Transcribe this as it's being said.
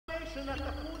information that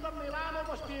the food of Milano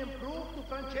must be improved to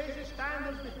Francese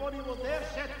standards before he will dare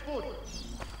set foot.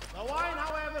 The wine,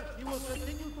 however, he will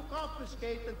continue to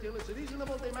confiscate until his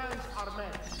reasonable demands are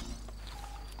met.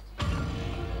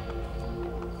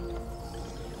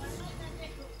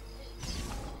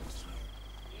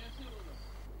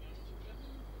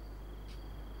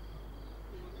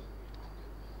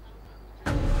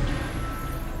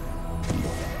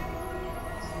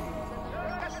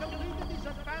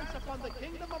 The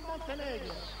Kingdom of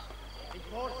Montenegro. A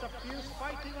course of fierce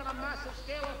fighting on a massive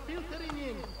scale of filtering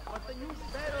in, but the news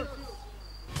better.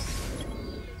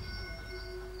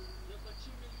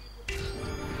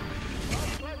 Not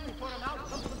plenty before an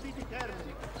outcome could be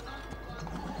determined.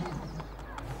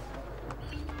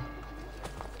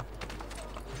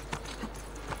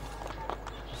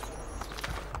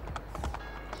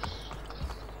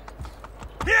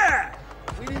 Yeah!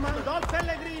 We remind all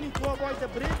Pellegrini to avoid the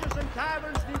bridges and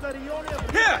taverns near the Rione of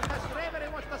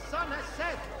Trastevere once the sun has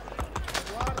set. The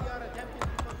Guardia are attempting to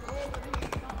control the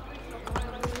recent conflicts of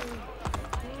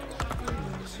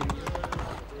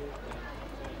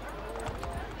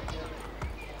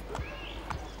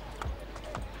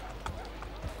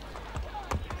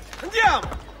Andiamo!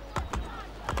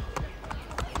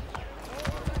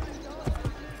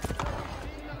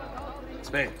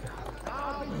 Aspetta.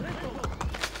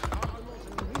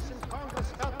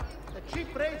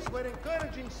 Were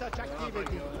encouraging such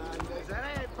activity.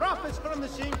 Profits from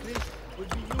this increase would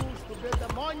be used to build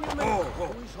a monument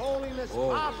to His Holiness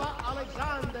Papa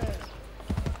Alexander.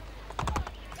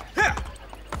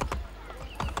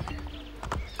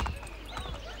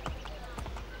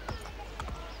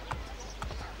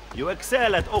 You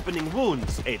excel at opening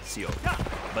wounds, Ezio.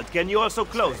 But can you also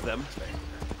close them?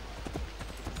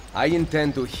 I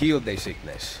intend to heal the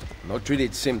sickness, not treat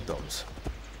its symptoms.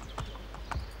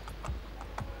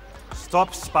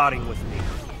 Stop sparring with me.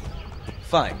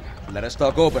 Fine. Let us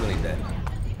talk openly then.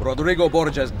 Rodrigo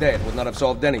Borgia's death would not have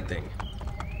solved anything.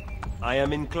 I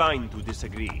am inclined to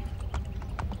disagree.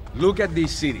 Look at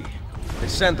this city. The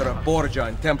center of Borgia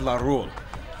and Templar rule.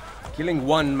 Killing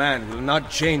one man will not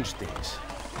change things.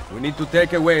 We need to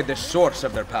take away the source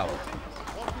of their power.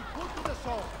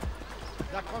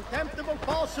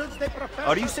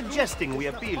 Are you suggesting we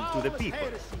appeal to the people?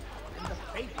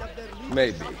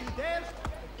 Maybe.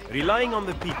 Relying on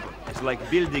the people is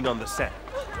like building on the sand.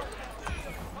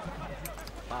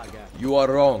 You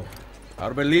are wrong.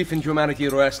 Our belief in humanity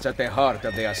rests at the heart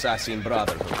of the assassin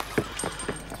Brotherhood.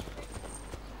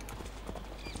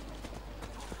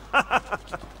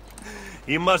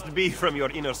 He must be from your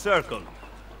inner circle.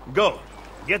 Go,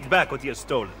 get back what he has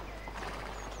stolen.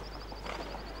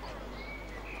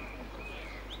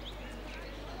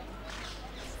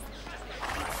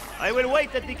 I will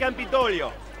wait at the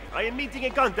Campidoglio. I am meeting a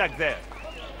contact there.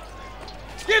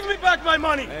 Give me back my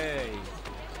money! Hey.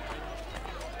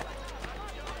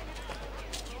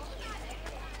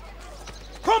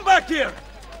 Come back here!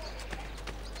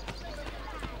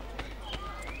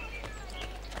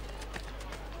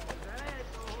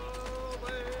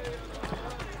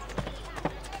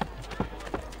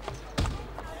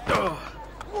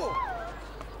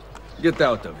 Get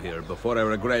out of here before I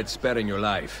regret sparing your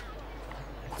life.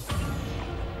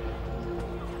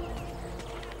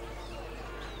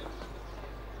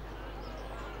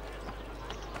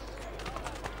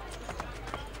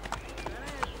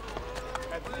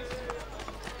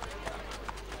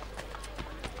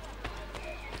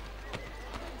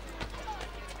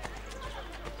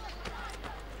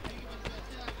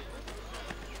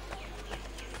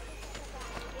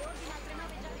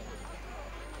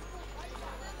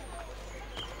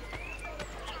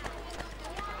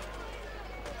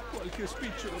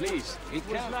 Please, it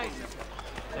was nice.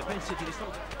 Pensi ti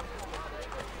risolvo?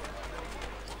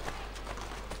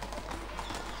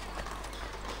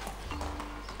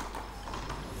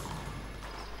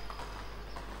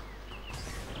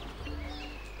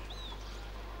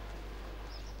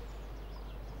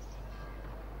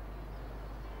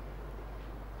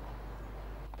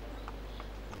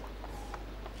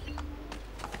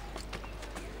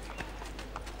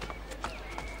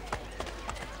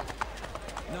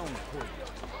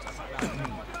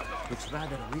 It's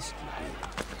rather risky.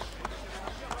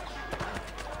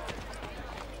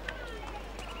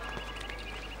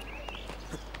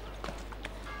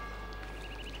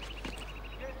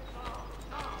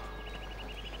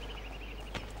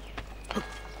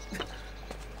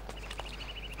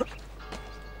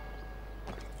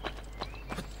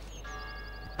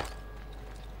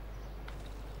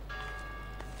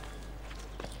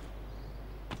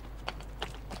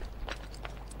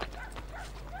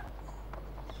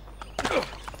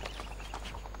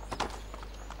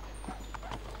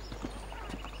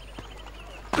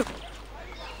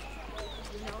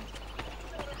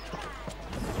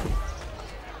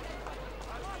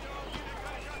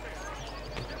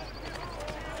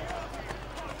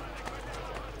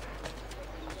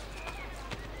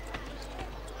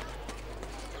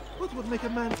 What would make a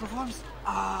man perform?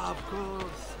 Ah, of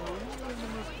course. A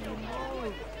woman must be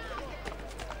involved.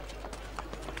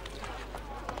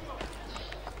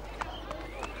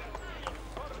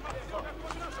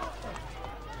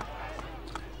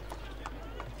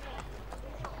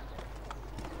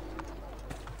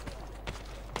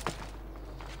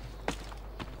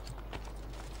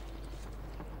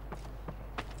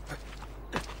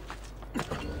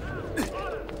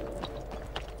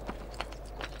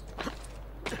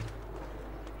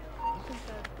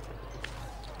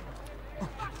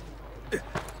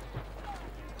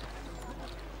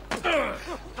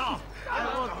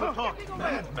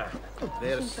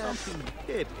 There's something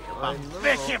heavy about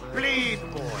Make it bleed,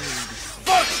 boy!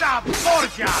 Forza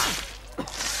Borgia!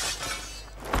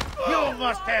 You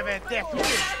must have a death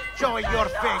wish showing your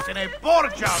face in a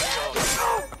Borgia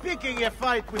reel. Picking a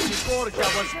fight with the Borgia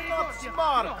was not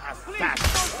smart,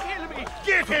 assassin.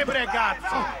 Get him,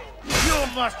 ragazzi!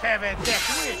 You must have a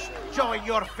death wish showing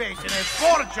your face in a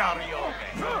Borgia reel.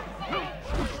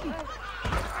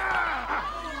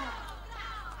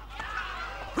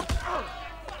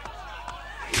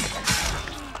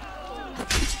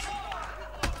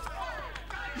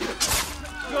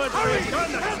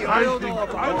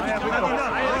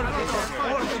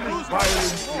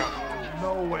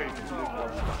 No way to live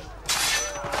on.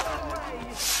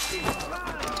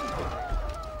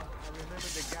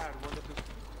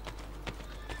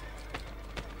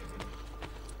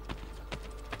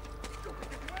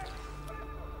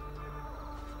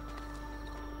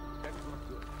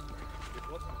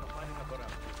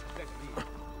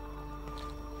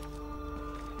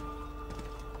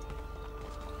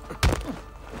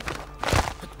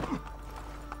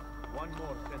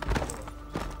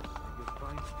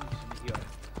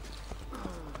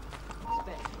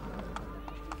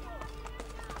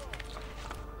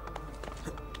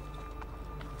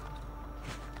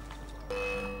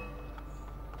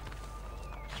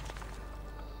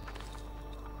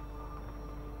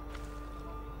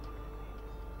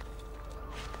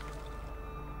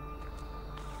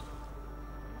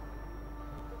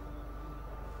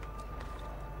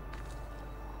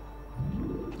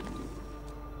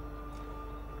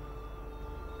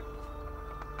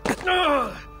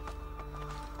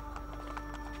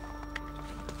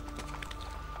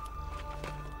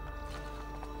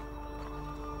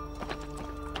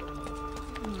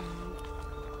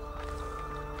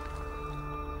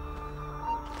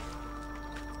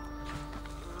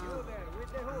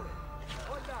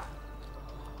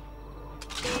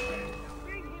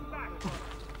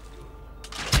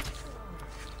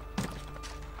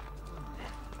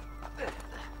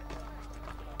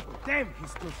 Damn,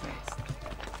 he's too fast.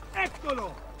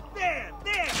 Eccolo! There!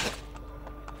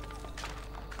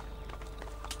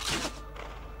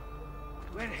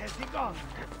 Where has he gone?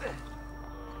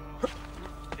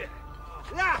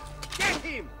 Ah! Get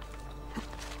him!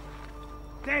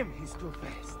 Damn, he's too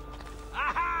fast.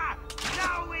 Aha!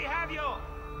 Now we have you!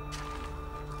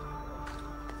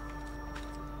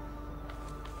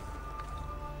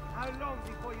 How long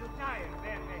before you tire,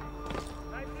 Verne?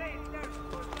 My blade turns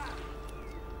to a flash.